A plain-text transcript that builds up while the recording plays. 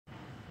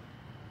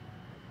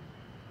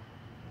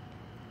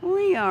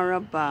We are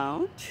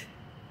about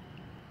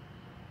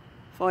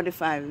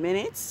 45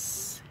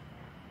 minutes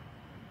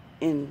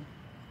into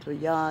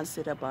YAH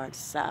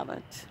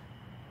Sabbath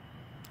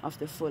of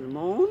the full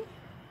moon,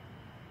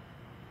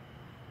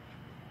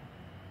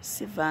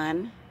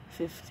 SIVAN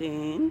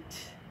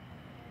 15th,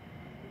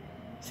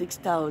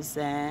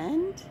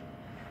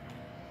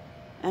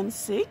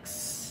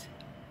 6006,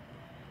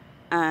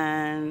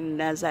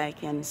 and as we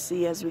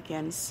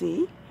can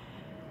see,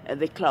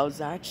 the clouds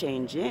are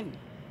changing.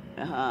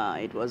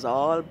 It was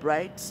all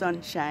bright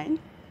sunshine,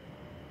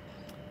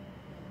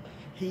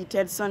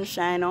 heated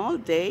sunshine all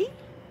day,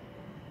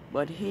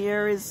 but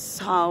here is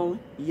how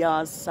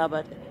YAH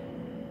Sabbath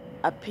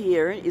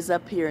is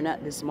appearing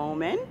at this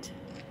moment.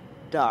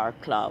 Dark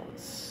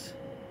clouds.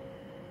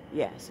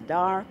 Yes,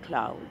 dark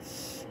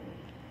clouds.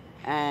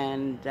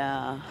 And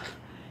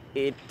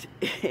it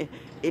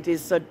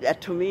is,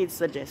 to me, it's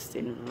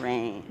suggesting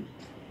rain.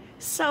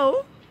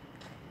 So,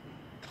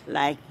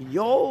 like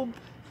Job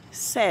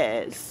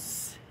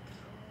says,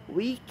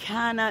 we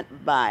cannot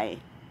by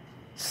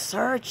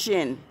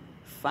searching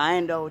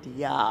find out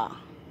YAH.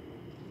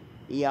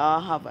 YAH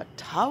have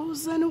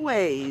 1,000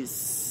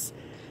 ways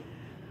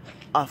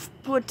of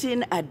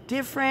putting a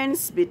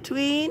difference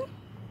between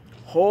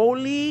the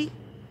holy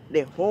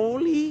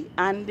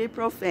and the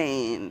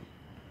profane.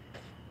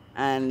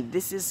 And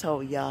this is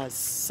how YAH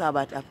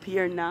Sabbath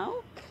appear now.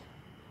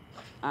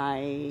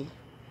 I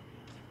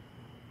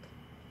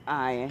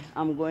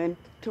am going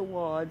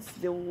towards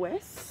the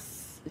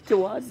west,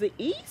 towards the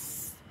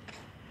east,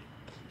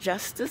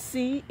 just to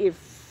see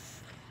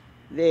if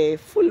the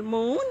full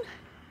moon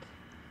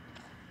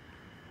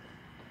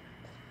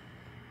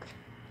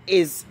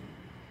is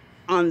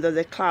under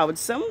the cloud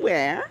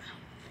somewhere.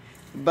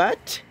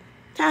 But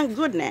thank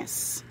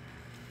goodness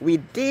we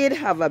did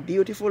have a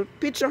beautiful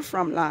picture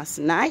from last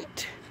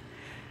night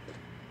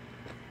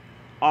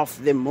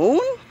of the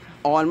moon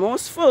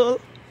almost full,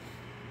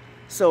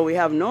 so we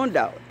have no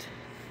doubt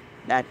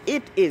that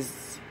it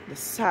is the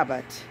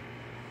Sabbath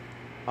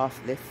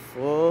of the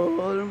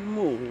full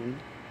moon.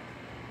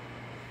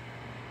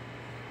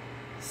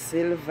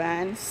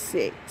 SIVAN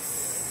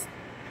 6.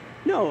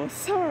 No,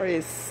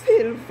 sorry,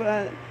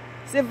 SIVAN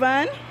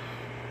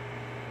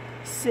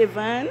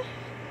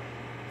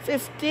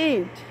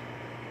 15th,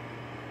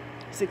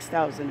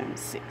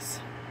 6006.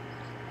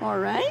 All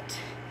right,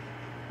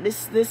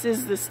 this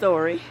is the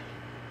story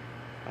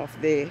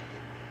of the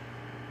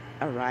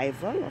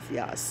arrival of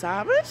YAH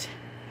Sabbath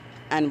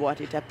and what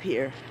it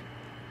appeared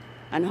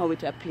and how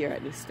it appeared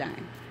at this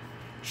time.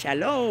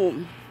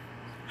 Shalom.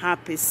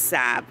 Happy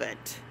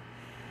Sabbath.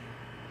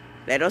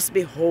 Let us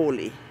be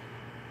holy,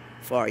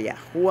 for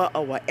Yahuwah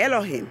our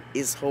Elohim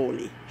is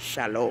holy.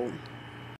 Shalom.